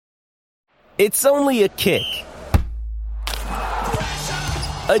It's only a kick,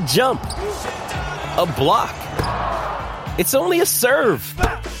 a jump, a block. It's only a serve.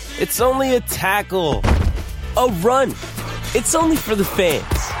 It's only a tackle, a run. It's only for the fans.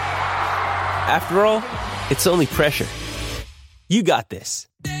 After all, it's only pressure. You got this.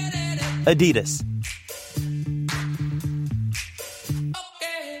 Adidas.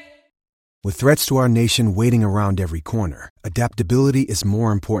 With threats to our nation waiting around every corner, adaptability is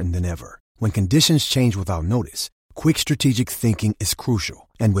more important than ever. When conditions change without notice, quick strategic thinking is crucial.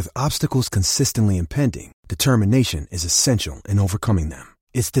 And with obstacles consistently impending, determination is essential in overcoming them.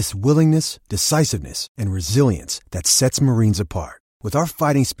 It's this willingness, decisiveness, and resilience that sets Marines apart. With our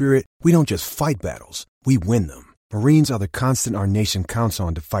fighting spirit, we don't just fight battles, we win them. Marines are the constant our nation counts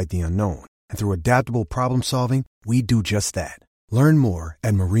on to fight the unknown. And through adaptable problem solving, we do just that. Learn more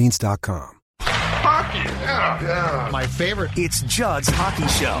at marines.com. Hockey, yeah. My favorite. It's Judd's Hockey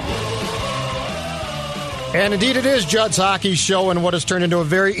Show. And indeed it is Judd's Hockey Show and what has turned into a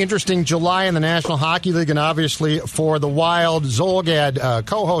very interesting July in the National Hockey League and obviously for the Wild. Zulgad,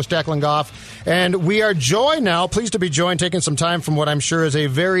 co-host Declan Goff. And we are joined now, pleased to be joined, taking some time from what I'm sure is a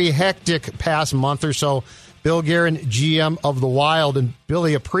very hectic past month or so. Bill Guerin, GM of the Wild. And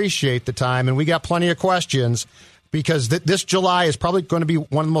Billy, appreciate the time. And we got plenty of questions because this July is probably going to be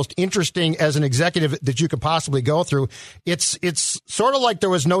one of the most interesting as an executive that you could possibly go through. It's sort of like there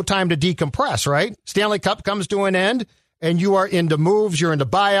was no time to decompress, right? Stanley Cup comes to an end, and you are into moves, you're into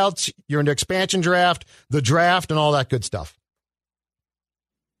buyouts, you're into expansion draft, the draft, and all that good stuff.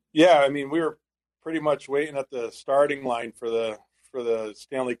 Yeah, I mean, we were pretty much waiting at the starting line for the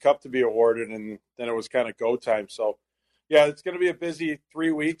Stanley Cup to be awarded, and then it was kind of go time. So, yeah, it's going to be a busy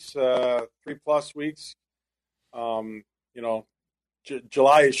 3 weeks, 3+ weeks.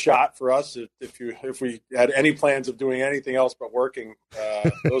 July is shot for us. If we had any plans of doing anything else but working,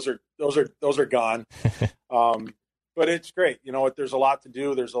 those are gone. But it's great. You know, there's a lot to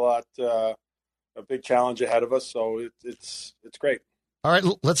do. There's a big challenge ahead of us. So it's great. All right,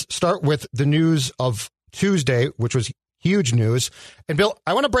 let's start with the news of Tuesday, which was huge news. And Bill,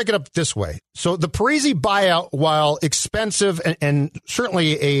 I want to break it up this way. So the Parise buyout, while expensive and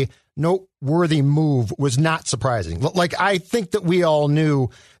certainly a noteworthy move, was not surprising. Like, I think that we all knew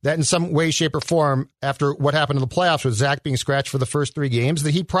that in some way, shape, or form, after what happened in the playoffs with Zach being scratched for the first 3 games,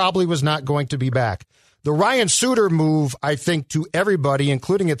 that he probably was not going to be back. The Ryan Suter move, I think, to everybody,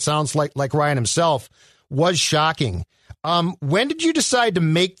 including it sounds like Ryan himself, was shocking. When did you decide to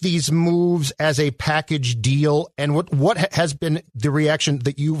make these moves as a package deal? And what has been the reaction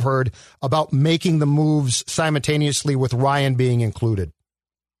that you've heard about making the moves simultaneously with Ryan being included?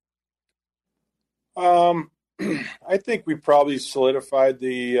 I think we probably solidified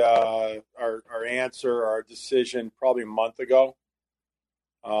our answer, our decision probably a month ago.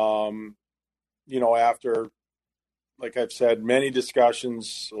 After, like I've said, many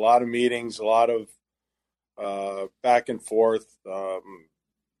discussions, a lot of meetings, a lot of back and forth.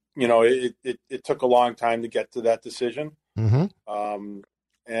 It took a long time to get to that decision. Mm-hmm.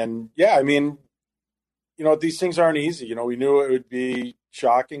 And yeah, I mean, these things aren't easy. We knew it would be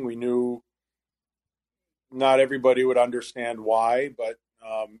shocking. We knew not everybody would understand why, but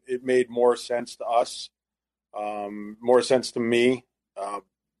it made more sense to us, more sense to me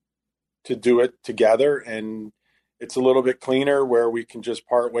to do it together. And it's a little bit cleaner where we can just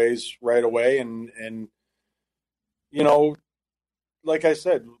part ways right away. And like I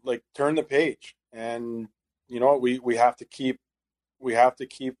said, turn the page. And we have to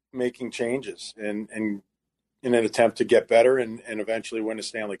keep making changes and in an attempt to get better and eventually win a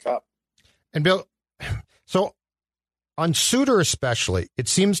Stanley Cup. And Bill, so on Suter especially, it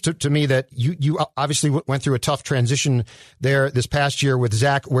seems to me that you obviously went through a tough transition there this past year with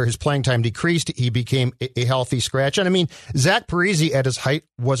Zach, where his playing time decreased. He became a healthy scratch. And I mean, Zach Parise at his height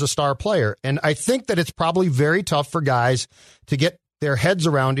was a star player. And I think that it's probably very tough for guys to get their heads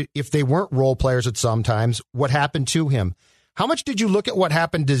around it if they weren't role players at some times, what happened to him. How much did you look at what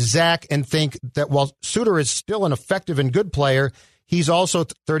happened to Zach and think that while Suter is still an effective and good player, he's also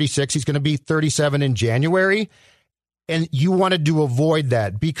 36. He's going to be 37 in January. And you wanted to avoid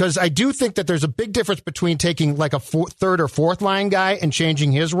that because I do think that there's a big difference between taking like a third or fourth line guy and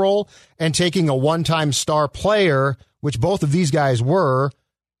changing his role and taking a one-time star player, which both of these guys were,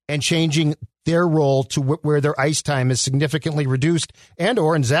 and changing their role to where their ice time is significantly reduced and,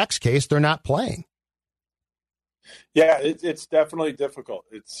 or in Zach's case, they're not playing. Yeah, it's definitely difficult.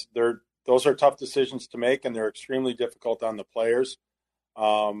 Those are tough decisions to make, and they're extremely difficult on the players.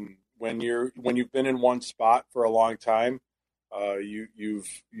 When you've been in one spot for a long time, you've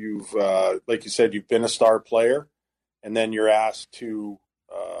like you said, you've been a star player, and then you're asked to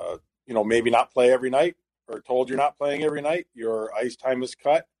maybe not play every night or told you're not playing every night, your ice time is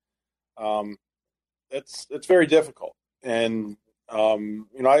cut. It's very difficult. And,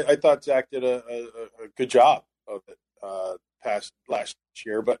 I thought Zach did a good job of it last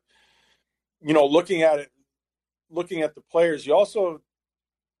year. But, looking at the players, you also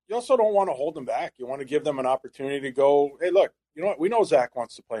don't want to hold them back. You want to give them an opportunity to go, hey, look, you know what? We know Zach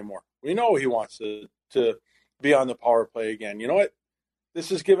wants to play more. We know he wants to be on the power play again. You know what? This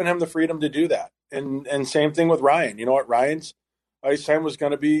has given him the freedom to do that. And same thing with Ryan. You know what? Ryan's ice time was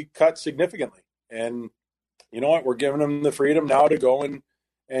going to be cut significantly. And you know what? We're giving him the freedom now to go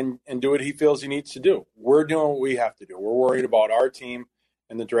and do what he feels he needs to do. We're doing what we have to do. We're worried about our team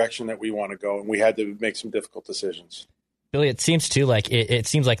and the direction that we want to go. And we had to make some difficult decisions. Billy, it seems too like it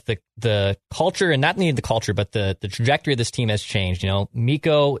seems like the culture, and not only the culture, but the trajectory of this team has changed.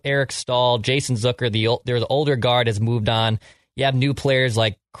 Mikko, Eric Staal, Jason Zucker, the older guard has moved on. You have new players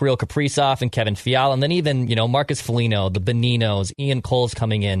like Kirill Kaprizov and Kevin Fiala, and then even Marcus Foligno, the Beninos, Ian Cole's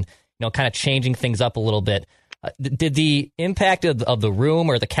coming in, kind of changing things up a little bit. Did the impact of the room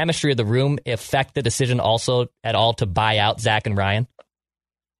or the chemistry of the room affect the decision also at all to buy out Zach and Ryan?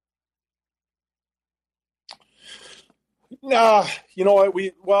 Nah, you know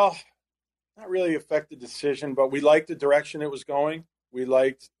what? Not really affect the decision, but we liked the direction it was going. We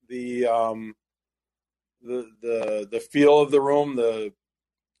liked the feel of the room.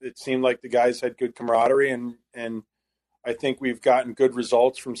 It seemed like the guys had good camaraderie, and I think we've gotten good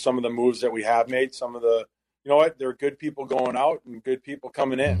results from some of the moves that we have made. Some of the, there are good people going out and good people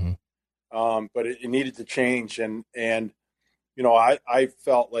coming in. Mm-hmm. But it needed to change, and I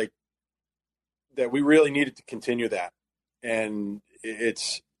felt like that we really needed to continue that. And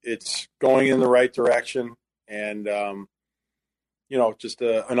it's going in the right direction, and just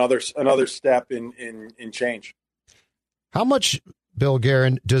another step in change. How much, Bill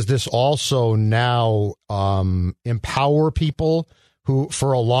Guerin, does this also now empower people who,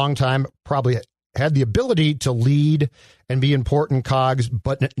 for a long time, probably had the ability to lead and be important cogs,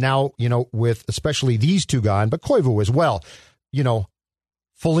 but now with especially these two gone, but Koivu as well,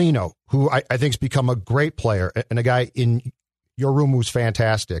 Foligno, who I think has become a great player and a guy in your room who's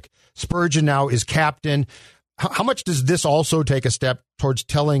fantastic. Spurgeon now is captain. How much does this also take a step towards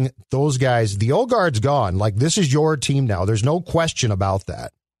telling those guys, the old guard's gone, like this is your team now? There's no question about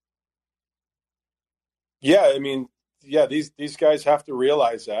that. Yeah, these guys have to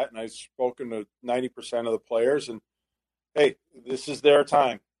realize that. And I've spoken to 90% of the players, and hey, this is their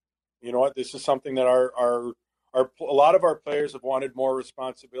time. You know what? This is something that a lot of our players have wanted more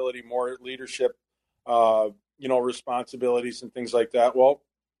responsibility, more leadership, responsibilities and things like that. Well,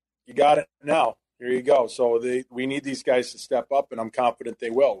 you got it now. Here you go. So we need these guys to step up, and I'm confident they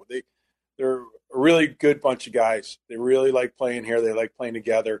will. They're a really good bunch of guys. They really like playing here. They like playing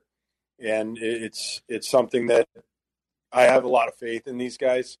together, and it's something that I have a lot of faith in these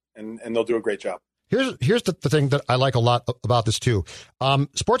guys, and they'll do a great job. Here's the thing that I like a lot about this too.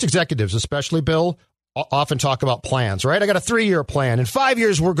 Sports executives, especially Bill, often talk about plans, right? I got a 3-year plan. In 5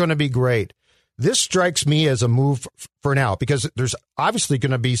 years, we're going to be great. This strikes me as a move for now, because there's obviously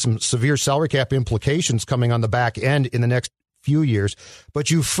going to be some severe salary cap implications coming on the back end in the next few years, but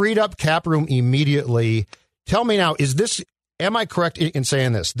you freed up cap room immediately. Tell me now, am I correct in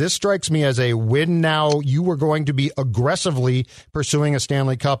saying this? This strikes me as a win now. You were going to be aggressively pursuing a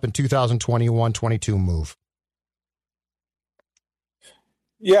Stanley Cup in 2021-22 move.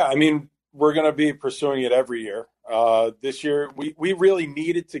 Yeah, we're going to be pursuing it every year. This year, we really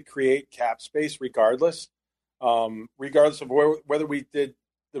needed to create cap space regardless of whether we did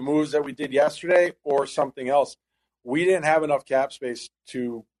the moves that we did yesterday or something else. We didn't have enough cap space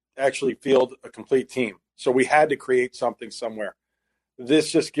to actually field a complete team. So we had to create something somewhere.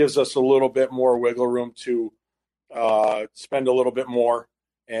 This just gives us a little bit more wiggle room to spend a little bit more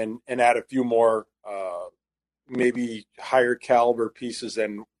and add a few more maybe higher caliber pieces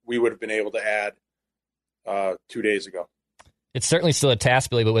than we would have been able to add 2 days ago. It's certainly still a task,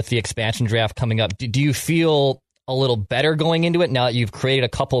 Billy, but with the expansion draft coming up, do you feel a little better going into it now that you've created a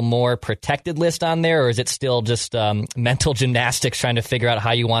couple more protected lists on there, or is it still just mental gymnastics trying to figure out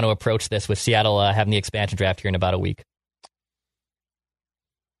how you want to approach this with Seattle having the expansion draft here in about a week?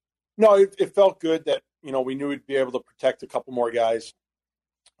 No, it felt good that, we knew we'd be able to protect a couple more guys.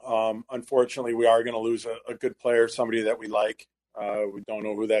 Unfortunately, we are going to lose a good player, somebody that we like. We don't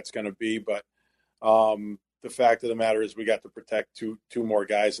know who that's going to be, but the fact of the matter is we got to protect two more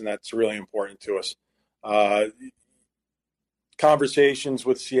guys, and that's really important to us. Conversations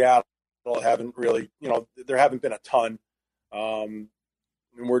with Seattle haven't really, there haven't been a ton.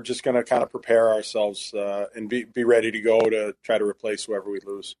 we're just going to kind of prepare ourselves and be ready to go to try to replace whoever we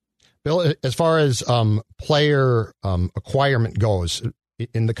lose. Bill, as far as player acquirement goes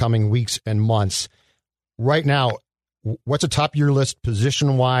in the coming weeks and months, right now, what's atop your list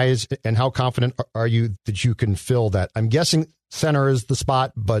position-wise, and how confident are you that you can fill that? I'm guessing center is the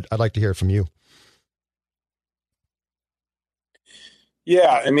spot, but I'd like to hear from you.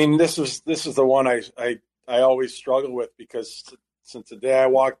 Yeah, I mean, this is the one I always struggle with, because since the day I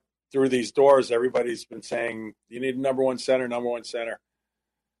walked through these doors, everybody's been saying, you need number one center.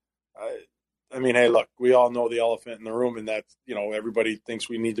 I mean, hey, look, we all know the elephant in the room, and that, everybody thinks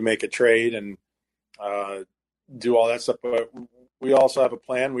we need to make a trade and do all that stuff. But we also have a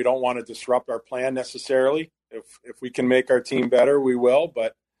plan. We don't want to disrupt our plan necessarily. If we can make our team better, we will.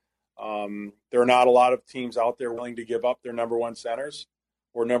 But there are not a lot of teams out there willing to give up their number one centers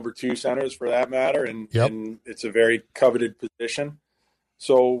or number two centers, for that matter. And, and it's a very coveted position.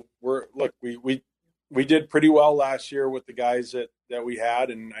 So we did pretty well last year with the guys that we had,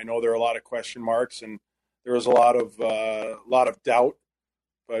 and I know there are a lot of question marks, and there was a lot of doubt,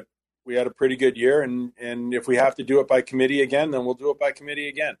 but we had a pretty good year, and if we have to do it by committee again, then we'll do it by committee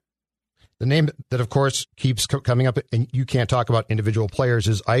again. The name that, of course, keeps coming up, and you can't talk about individual players,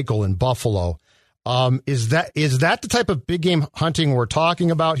 is Eichel in Buffalo. Is that the type of big game hunting we're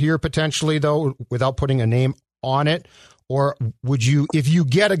talking about here potentially, though, without putting a name on it? Or would you, if you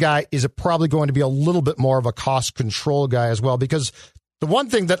get a guy, is it probably going to be a little bit more of a cost control guy as well? Because the one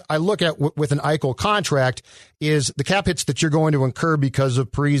thing that I look at with an Eichel contract is the cap hits that you're going to incur because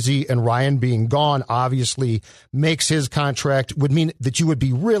of Parise and Ryan being gone obviously makes his contract, would mean that you would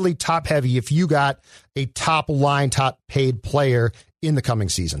be really top heavy if you got a top line, top paid player in the coming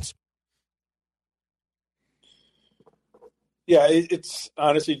seasons. Yeah, it's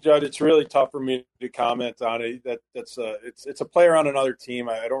honestly, Judd, it's really tough for me to comment on it. It's a player on another team.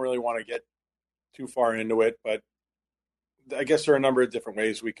 I don't really want to get too far into it, but I guess there are a number of different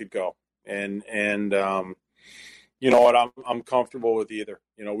ways we could go. And you know what, I'm comfortable with either.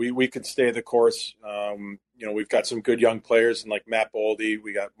 We could stay the course. We've got some good young players, and like Matt Boldy,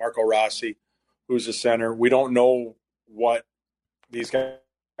 we got Marco Rossi, who's a center. We don't know what these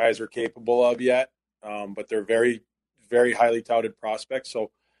guys are capable of yet, but they're very, very highly touted prospects,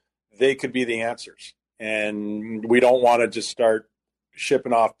 so they could be the answers. And we don't want to just start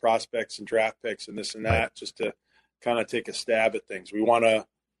shipping off prospects and draft picks and this and that just to kind of take a stab at things. We want to,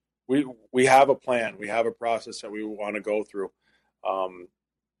 we have a plan. We have a process that we want to go through.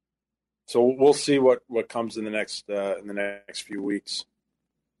 So we'll see what comes in the next few weeks.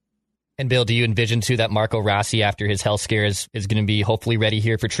 And Bill, do you envision too that Marco Rossi, after his health scare, is going to be hopefully ready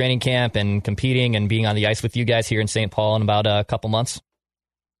here for training camp and competing and being on the ice with you guys here in St. Paul in about a couple months?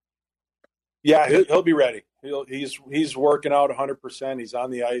 Yeah, he'll be ready. He's working out 100%. He's on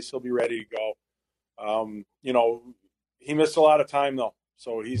the ice. He'll be ready to go. He missed a lot of time though,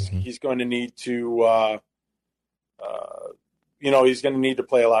 so he's going to need to, he's going to need to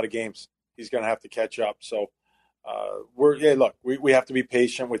play a lot of games. He's going to have to catch up. So. We have to be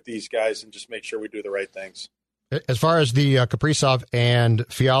patient with these guys and just make sure we do the right things. As far as the Kaprizov and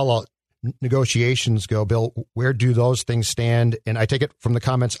Fiala negotiations go, Bill, where do those things stand? And I take it from the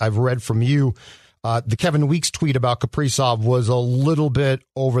comments I've read from you, the Kevin Weeks tweet about Kaprizov was a little bit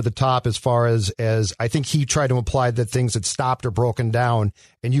over the top as far as I think he tried to imply that things had stopped or broken down,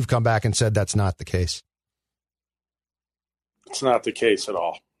 and you've come back and said that's not the case. It's not the case at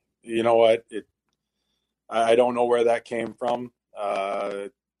all. You know what? I don't know where that came from.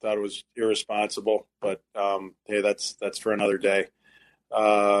 Thought it was irresponsible, but hey, that's for another day.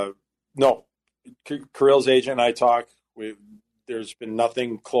 No, Kirill's agent and I talk. There's been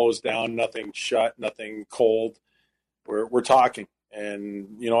nothing closed down, nothing shut, nothing cold. We're talking,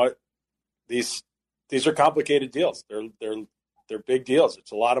 and you know what? These are complicated deals. They're big deals.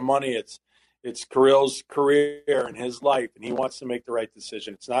 It's a lot of money. It's Kirill's career and his life, and he wants to make the right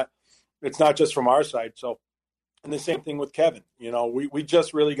decision. It's not just from our side. So, and the same thing with Kevin. We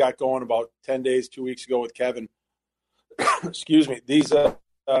just really got going about 10 days, 2 weeks ago with Kevin. Excuse me. These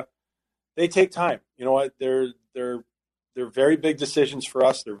they take time. You know what? They're very big decisions for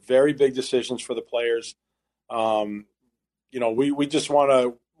us. They're very big decisions for the players. We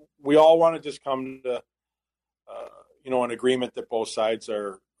all want to just come to an agreement that both sides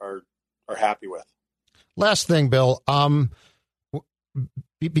are happy with. Last thing, Bill.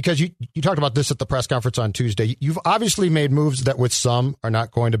 Because you talked about this at the press conference on Tuesday, you've obviously made moves that with some are not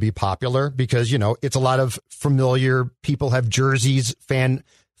going to be popular because, it's a lot of familiar people have jerseys, fan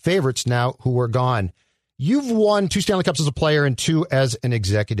favorites now who are gone. You've won 2 Stanley Cups as a player and 2 as an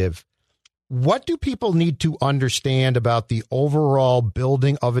executive. what do people need to understand about the overall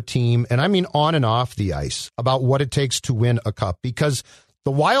building of a team? And I mean on and off the ice, about what it takes to win a cup, because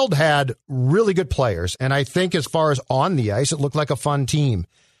the Wild had really good players. And I think as far as on the ice, it looked like a fun team.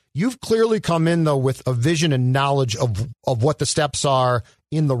 You've clearly come in, though, with a vision and knowledge of what the steps are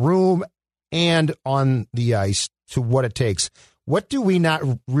in the room and on the ice to what it takes. What do we not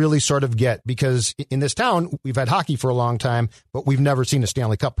really sort of get? Because in this town, we've had hockey for a long time, but we've never seen a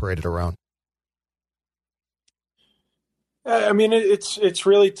Stanley Cup paraded around. I mean, it's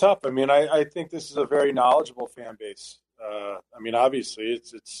really tough. I mean, I think this is a very knowledgeable fan base. I mean, obviously,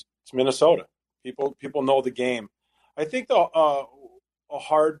 it's Minnesota. People know the game. I think a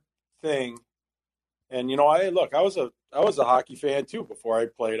hard thing, and I was a hockey fan too before I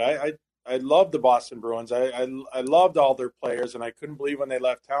played. I loved the Boston Bruins. I loved all their players, and I couldn't believe when they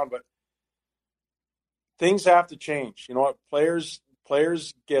left town. But things have to change. You know what?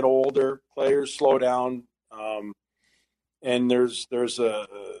 Players get older. Players slow down. And there's a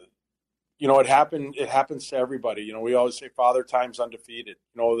it happens to everybody. We always say Father Time's undefeated.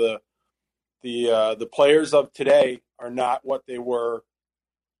 The players of today are not what they were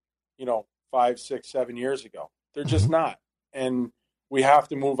 5, 6, 7 years ago. They're just not. And we have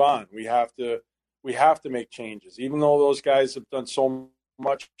to move on. We have to make changes. Even though those guys have done so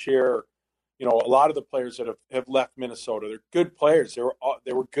much here, a lot of the players that have left Minnesota, they're good players.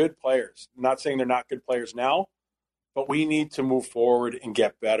 They were good players. I'm not saying they're not good players now, but we need to move forward and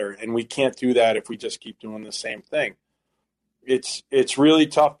get better. And we can't do that if we just keep doing the same thing. It's really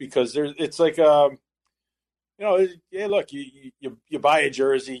tough because it's like hey, look, you buy a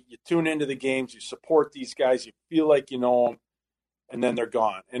jersey, you tune into the games, you support these guys, you feel like you know them, and then they're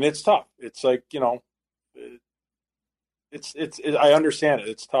gone, and it's tough. It's like I understand it.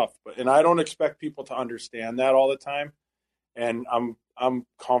 It's tough, and I don't expect people to understand that all the time, and I'm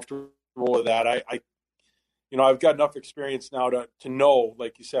comfortable with that. I've got enough experience now to know,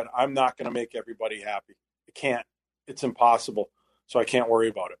 like you said, I'm not going to make everybody happy. I can't. It's impossible. So I can't worry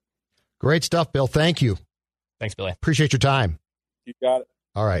about it. Great stuff, Bill. Thank you. Thanks, Billy. Appreciate your time. You got it.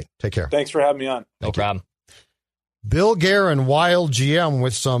 All right. Take care. Thanks for having me on. No problem. Bill Guerin, Wild GM,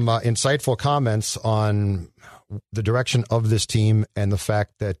 with some insightful comments on the direction of this team and the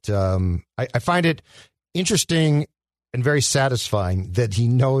fact that I find it interesting and very satisfying that he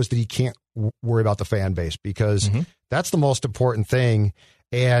knows that he can't worry about the fan base, because that's the most important thing.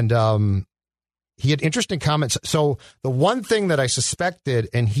 And he had interesting comments. So the one thing that I suspected,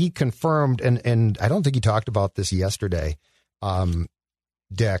 and he confirmed, and I don't think he talked about this yesterday,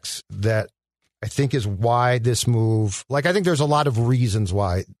 Dex, that I think is why this move, I think there's a lot of reasons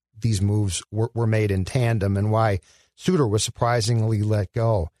why these moves were made in tandem and why Suter was surprisingly let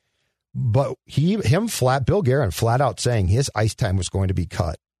go. But Bill Guerin flat out saying his ice time was going to be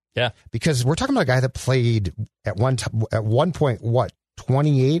cut. Yeah. Because we're talking about a guy that played at one point,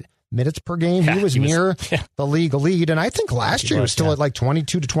 28 minutes per game. Yeah, he was near the league lead. And I think last year he was still at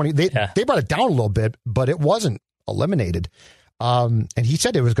 22 to 20. They brought it down a little bit, but it wasn't eliminated. And he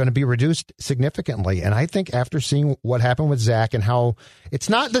said it was going to be reduced significantly. And I think after seeing what happened with Zach and how it's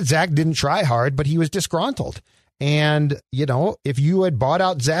not that Zach didn't try hard, but he was disgruntled. And, if you had bought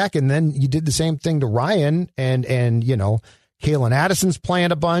out Zach and then you did the same thing to Ryan and Kalen Addison's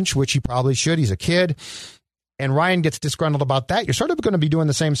playing a bunch, which he probably should. He's a kid. And Ryan gets disgruntled about that. You're sort of going to be doing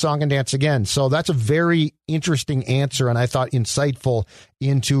the same song and dance again. So that's a very interesting answer, and I thought insightful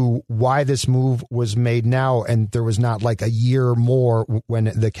into why this move was made now. And there was not a year more when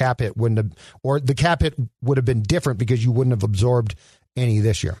the cap hit wouldn't have, or the cap hit would have been different because you wouldn't have absorbed any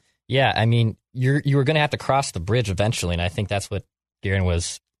this year. Yeah, I mean, you were going to have to cross the bridge eventually, and I think that's what Guerin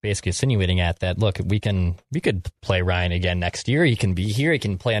was basically insinuating at, that, look, we could play Ryan again next year. He can be here. He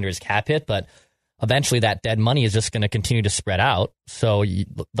can play under his cap hit, but eventually that dead money is just going to continue to spread out. So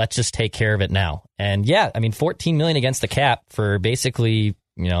let's just take care of it now. And yeah, I mean, $14 million against the cap for basically,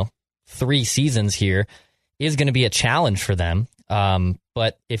 3 seasons here is going to be a challenge for them.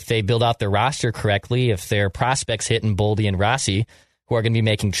 But if they build out their roster correctly, if their prospects hit in Boldy and Rossi, who are going to be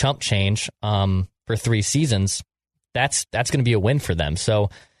making chump change for 3 seasons, that's going to be a win for them. So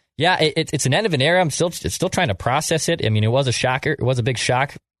yeah, it's an end of an era. I'm still trying to process it. I mean, it was a shocker. It was a big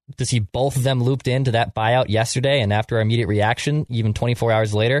shock to see both of them looped into that buyout yesterday and after our immediate reaction, even 24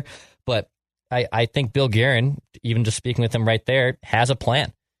 hours later. But I think Bill Guerin, even just speaking with him right there, has a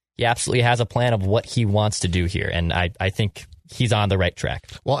plan. He absolutely has a plan of what he wants to do here. And I think he's on the right track.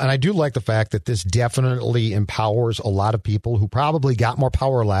 Well, and I do like the fact that this definitely empowers a lot of people who probably got more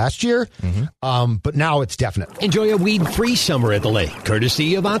power last year, but now it's definite. Enjoy a weed-free summer at the lake,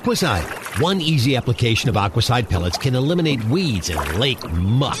 courtesy of Aquacide. One easy application of Aquacide pellets can eliminate weeds and lake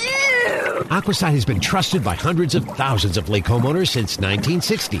muck. Aquaside has been trusted by hundreds of thousands of lake homeowners since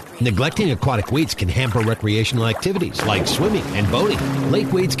 1960. Neglecting aquatic weeds can hamper recreational activities like swimming and boating.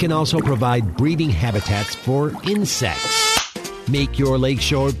 Lake weeds can also provide breeding habitats for insects. Make your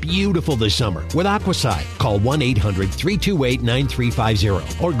lakeshore beautiful this summer with Aquaside. Call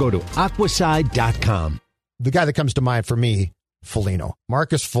 1-800-328-9350 or go to aquaside.com. The guy that comes to mind for me, Foligno.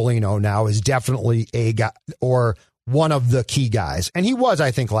 Marcus Foligno now is definitely a guy or one of the key guys. And he was,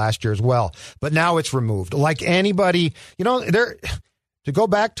 I think, last year as well. But now it's removed. Like anybody, to go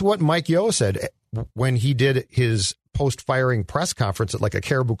back to what Mike Yeo said when he did his post-firing press conference at like a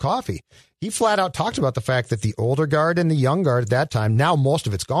Caribou Coffee, he flat out talked about the fact that the older guard and the young guard at that time, now most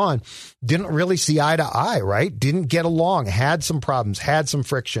of it's gone, didn't really see eye to eye, right? Didn't get along, had some problems, had some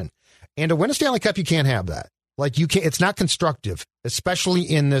friction. And to win a Stanley Cup, you can't have that. Like you can't, it's not constructive, especially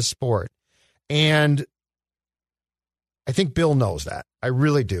in this sport. And I think Bill knows that. I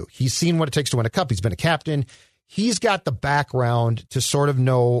really do. He's seen what it takes to win a cup. He's been a captain. He's got the background to sort of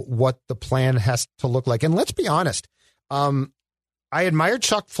know what the plan has to look like. And let's be honest. I admired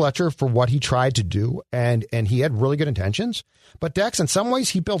Chuck Fletcher for what he tried to do, and he had really good intentions. But Dex, in some ways,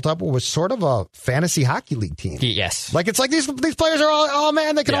 he built up what was sort of a fantasy hockey league team. Yes, like it's like these players are all, oh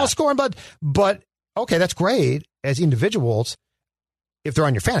man, they can all score, but okay, that's great as individuals if they're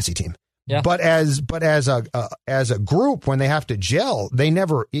on your fantasy team. Yeah. But as a group, when they have to gel, they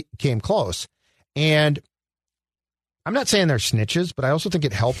never came close. And I'm not saying they're snitches, but I also think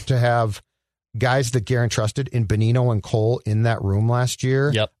it helped to have guys that Guerin trusted in Bonino and Cole in that room last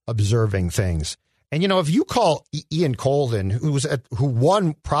year, observing things. And, if you call Ian Colden, who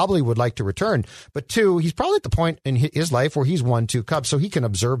one probably would like to return, but two, he's probably at the point in his life where he's won 2 cups, so he can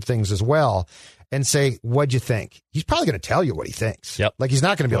observe things as well and say, what'd you think? He's probably going to tell you what he thinks. Yep. Like, he's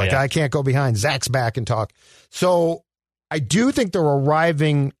not going to be I can't go behind Zach's back and talk. So I do think they're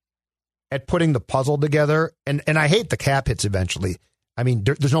arriving at putting the puzzle together. And I hate the cap hits eventually. I mean,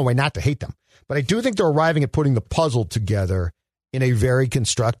 there's no way not to hate them. But I do think they're arriving at putting the puzzle together in a very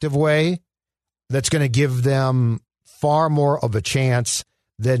constructive way that's going to give them far more of a chance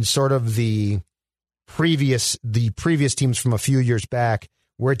than sort of the previous teams from a few years back,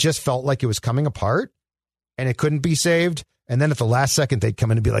 where it just felt like it was coming apart and it couldn't be saved. And then at the last second, they'd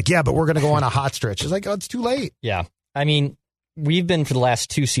come in and be like, yeah, but we're going to go on a hot stretch. It's like, oh, it's too late. Yeah. I mean, we've been for the last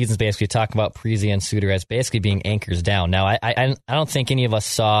 2 seasons basically talking about Parise and Suter as basically being anchors down. Now, I don't think any of us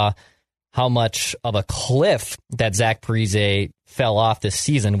saw how much of a cliff that Zach Parise fell off this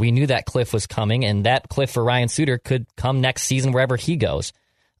season. We knew that cliff was coming, and that cliff for Ryan Suter could come next season wherever he goes.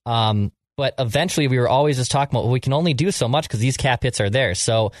 But eventually we were always just talking about, well, we can only do so much because these cap hits are there.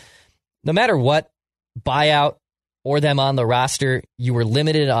 So no matter what, buyout or them on the roster, you were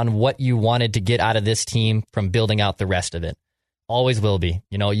limited on what you wanted to get out of this team from building out the rest of it. Always will be.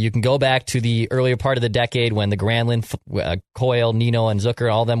 You can go back to the earlier part of the decade when the Granlund, Coyle, Nino, and Zucker,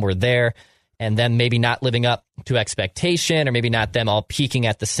 all of them were there, and then maybe not living up to expectation, or maybe not them all peaking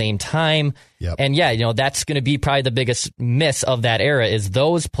at the same time. Yep. And that's going to be probably the biggest miss of that era is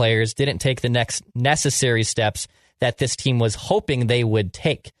those players didn't take the next necessary steps that this team was hoping they would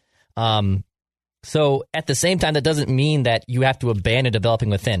take. So at the same time, that doesn't mean that you have to abandon developing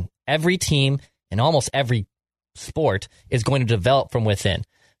within. Every team and almost every sport is going to develop from within.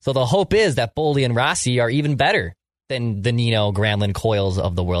 So the hope is that Boldy and Rossi are even better than the Nino, Granlund, Coyles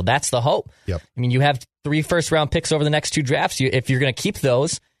of the world. That's the hope. Yep. I mean, you have 3 first-round picks over the next 2 drafts. If you're going to keep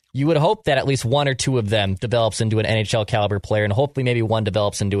those, you would hope that at least 1 or 2 of them develops into an NHL caliber player, and hopefully maybe 1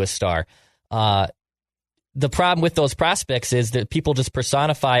 develops into a star. The problem with those prospects is that people just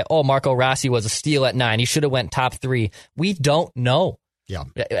personify, Marco Rossi was a steal at 9. He should have went top 3. We don't know. Yeah.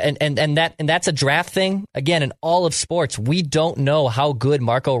 And that's a draft thing. Again, in all of sports, we don't know how good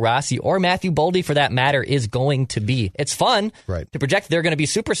Marco Rossi or Matthew Boldy, for that matter, is going to be. It's fun to project they're going to be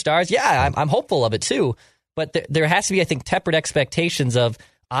superstars. Yeah, I'm hopeful of it too. But there has to be, I think, tempered expectations of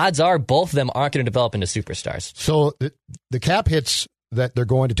odds are both of them aren't going to develop into superstars. So the cap hits that they're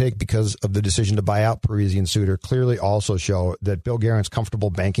going to take because of the decision to buy out Parise and Suter clearly also show that Bill Guerin's comfortable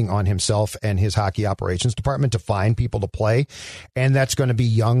banking on himself and his hockey operations department to find people to play. And that's going to be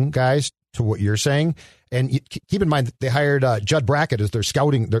young guys, to what you're saying. And keep in mind, they hired Judd Brackett as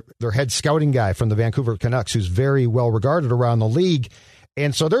their head scouting guy from the Vancouver Canucks, who's very well regarded around the league.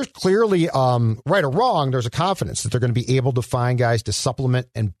 And so there's clearly, right or wrong, there's a confidence that they're going to be able to find guys to supplement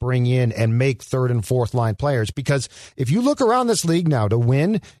and bring in and make 3rd and 4th line players. Because if you look around this league now, to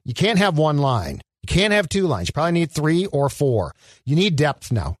win, you can't have 1 line. You can't have 2 lines. You probably need 3 or 4. You need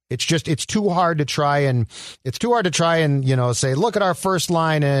depth now. It's too hard to try and say, look at our first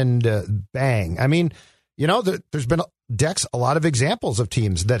line and bang. I mean, there's been, Dex, a lot of examples of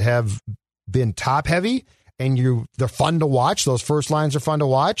teams that have been top heavy and they're fun to watch. Those first lines are fun to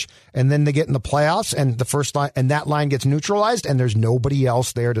watch. And then they get in the playoffs and the first line and that line gets neutralized and there's nobody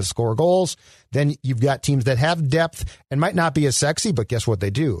else there to score goals. Then you've got teams that have depth and might not be as sexy, but guess what they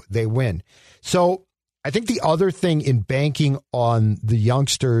do? They win. So I think the other thing in banking on the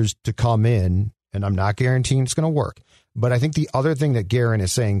youngsters to come in, and I'm not guaranteeing it's going to work, but I think the other thing that Guerin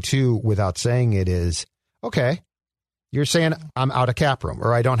is saying too, without saying it, is, okay, you're saying I'm out of cap room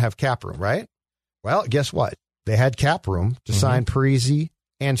or I don't have cap room, right? Well, guess what? They had cap room to sign Parise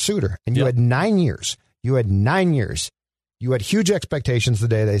and Suter, and you had 9 years. You had 9 years. You had huge expectations the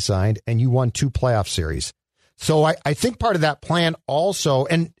day they signed, and you won 2 playoff series. So I think part of that plan also,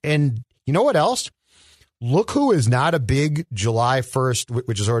 and you know what else? Look who is not a big July 1st,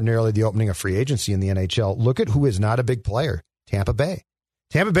 which is ordinarily the opening of free agency in the NHL. Look at who is not a big player, Tampa Bay.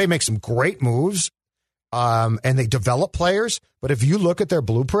 Tampa Bay makes some great moves. And they develop players, but if you look at their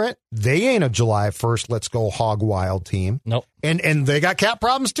blueprint, they ain't a July 1st, let's go hog wild team. Nope. And they got cap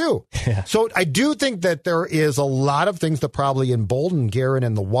problems too. Yeah. So I do think that there is a lot of things that probably embolden Guerin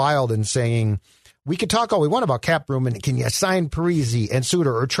and the Wild in saying, we could talk all we want about cap room and can you sign Parise and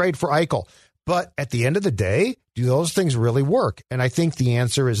Suter or trade for Eichel? But at the end of the day, do those things really work? And I think the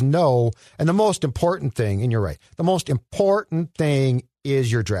answer is no. And the most important thing, and you're right, the most important thing is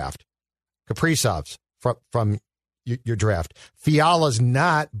your draft. Kaprizov's from your draft. Fiala's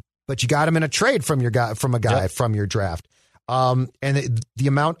not, but you got him in a trade from a guy from your draft. And the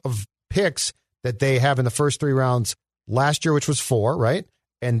amount of picks that they have in the first 3 rounds last year, which was 4, right?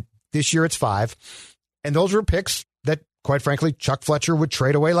 And this year it's 5. And those were picks that, quite frankly, Chuck Fletcher would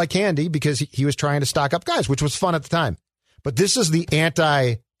trade away like candy because he was trying to stock up guys, which was fun at the time. But this is the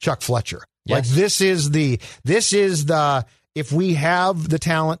anti-Chuck Fletcher. Yes. Like this is the if we have the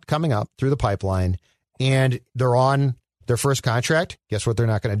talent coming up through the pipeline and they're on their first contract, guess what they're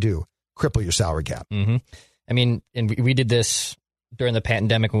not going to do? Cripple your salary cap. Mm-hmm. I mean, and we did this during the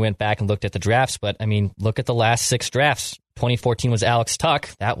pandemic. We went back and looked at the drafts, but I mean, look at the last 6 drafts. 2014 was Alex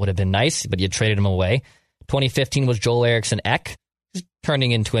Tuch. That would have been nice, but you traded him away. 2015 was Joel Eriksson Ek,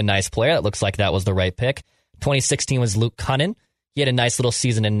 turning into a nice player. It looks like that was the right pick. 2016 was Luke Cunnin. He had a nice little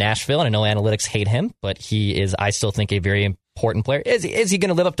season in Nashville, and I know analytics hate him, but he is, I still think, a very important player. Is he going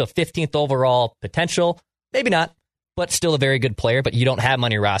to live up to 15th overall potential? Maybe not, but still a very good player, but you don't have him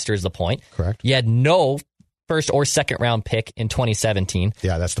on your roster is the point. Correct. You had no first or second round pick in 2017.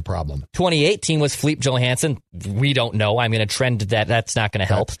 Yeah, that's the problem. 2018 was Philippe Johansson. We don't know. I'm going to trend that's not going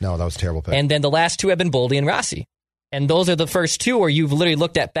to help. No, that was a terrible pick. And then the last 2 have been Boldy and Rossi. And those are the first 2 where you've literally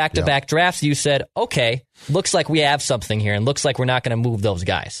looked at back-to-back drafts. You said, okay, looks like we have something here and looks like we're not going to move those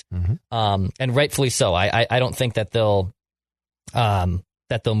guys. Mm-hmm. And rightfully so. I don't think that they'll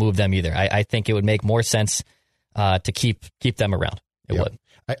move them either. I think it would make more sense to keep them around. It would.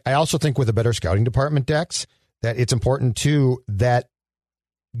 I also think with a better scouting department, Dex, that it's important too that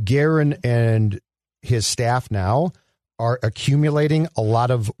Guerin and his staff now are accumulating a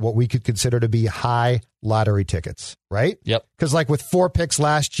lot of what we could consider to be high lottery tickets, right? Yep. Because like with 4 picks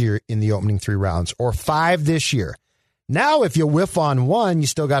last year in the opening 3 rounds or 5 this year, now if you whiff on 1, you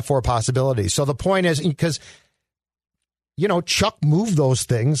still got 4 possibilities. So the point is, because, Chuck moved those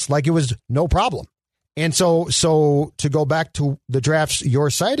things like it was no problem. And so to go back to the drafts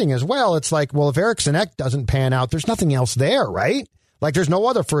you're citing as well, it's like, well, if Eriksson Ek doesn't pan out, there's nothing else there, right? Like there's no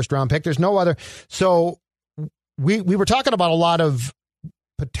other first round pick. There's no other. So we were talking about a lot of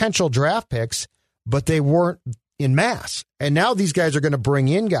potential draft picks, but they weren't in mass. And now these guys are going to bring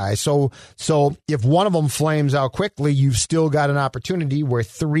in guys. So if one of them flames out quickly, you've still got an opportunity where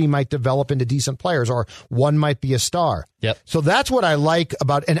 3 might develop into decent players or 1 might be a star. Yep. So that's what I like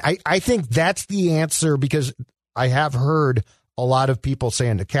about, and I think that's the answer because I have heard a lot of people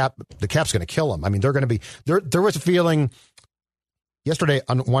saying the cap's going to kill them. I mean, they're going to be, there was a feeling yesterday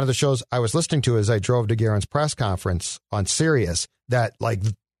on one of the shows I was listening to as I drove to Guerin's press conference on Sirius that like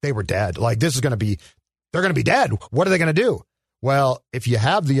they were dead. Like this is going to be, they're going to be dead. What are they going to do? Well, if you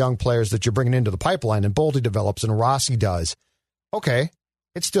have the young players that you're bringing into the pipeline and Boldy develops and Rossi does, okay,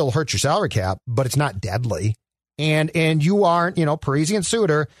 it still hurts your salary cap, but it's not deadly. And you aren't, Parise and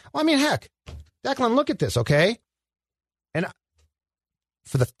Suter. Well, I mean, heck, Declan, look at this, okay? And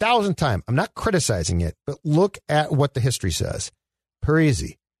for the 1,000th time, I'm not criticizing it, but look at what the history says.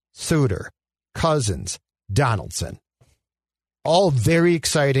 Parise, Suter, Cousins, Donaldson. All very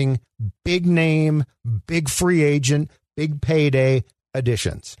exciting, big name, big free agent, big payday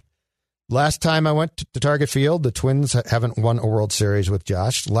additions. Last time I went to Target Field, the Twins haven't won a World Series with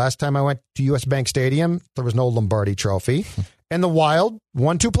Josh. Last time I went to U.S. Bank Stadium, there was no Lombardi Trophy. And the Wild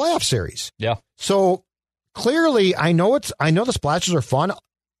won 2 playoff series. Yeah. So clearly, I know the splashes are fun.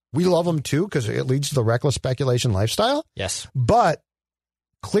 We love them too because it leads to the reckless speculation lifestyle. Yes. But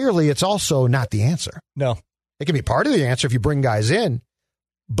clearly it's also not the answer. No. It can be part of the answer if you bring guys in.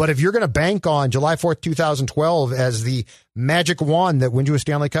 But if you're going to bank on July 4th, 2012 as the magic wand that wins you a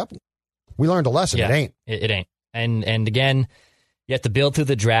Stanley Cup, we learned a lesson. Yeah, it ain't. It ain't. And again, you have to build through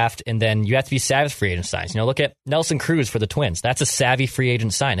the draft, and then you have to be savvy with free agent signs. Look at Nelson Cruz for the Twins. That's a savvy free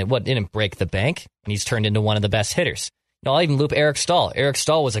agent sign. It didn't break the bank, and he's turned into one of the best hitters. I'll even loop Eric Stahl. Eric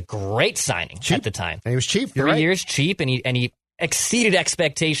Stahl was a great signing at the time. And he was cheap. You're 3 years cheap, and he exceeded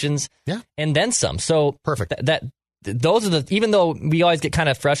expectations. Yeah. And then some. So perfect. Those are even though we always get kind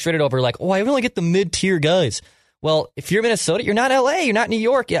of frustrated over I only get the mid-tier guys. Well, if you're Minnesota, you're not LA, you're not New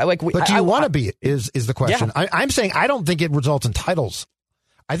York. Yeah, but do you want to be? Is the question? Yeah. I'm saying I don't think it results in titles.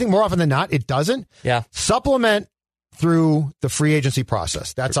 I think more often than not, it doesn't. Yeah. Supplement through the free agency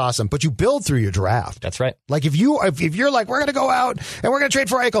process. That's awesome. But you build through your draft. That's right. Like if you're like, we're going to go out and we're going to trade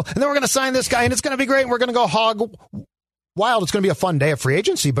for Eichel and then we're going to sign this guy and it's going to be great and we're going to go hog wild. It's going to be a fun day of free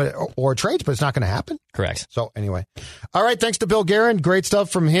agency, or trades, but it's not going to happen. Correct. So anyway, all right. Thanks to Bill Guerin. Great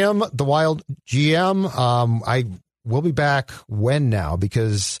stuff from him, the Wild GM. I will be back when now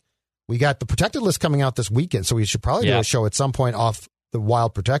because we got the protected list coming out this weekend, so we should probably do a show at some point off the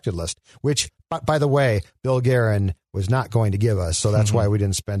Wild protected list. Which, by the way, Bill Guerin was not going to give us, so that's why we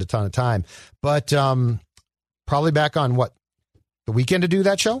didn't spend a ton of time. But probably back on the weekend to do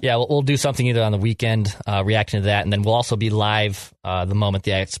that show? Yeah, we'll do something either on the weekend, reacting to that, and then we'll also be live the moment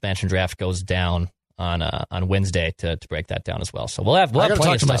the expansion draft goes down on Wednesday to break that down as well. So we'll have plenty of stuff.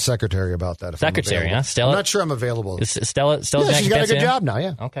 I got to talk to my secretary about that. Secretary, huh? Stella? I'm not sure I'm available. Stella's she's got a good job now,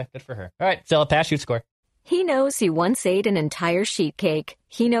 yeah. Okay, good for her. All right, Stella, pass, shoot, score. He knows you once ate an entire sheet cake.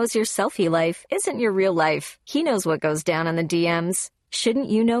 He knows your selfie life isn't your real life. He knows what goes down on the DMs. Shouldn't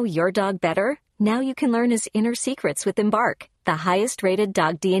you know your dog better? Now you can learn his inner secrets with Embark, the highest-rated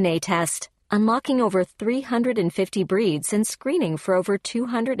dog DNA test. Unlocking over 350 breeds and screening for over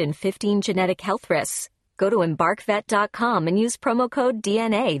 215 genetic health risks. Go to EmbarkVet.com and use promo code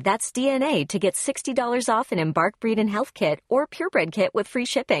DNA, that's DNA, to get $60 off an Embark Breed and Health Kit or Purebred Kit with free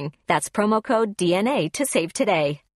shipping. That's promo code DNA to save today.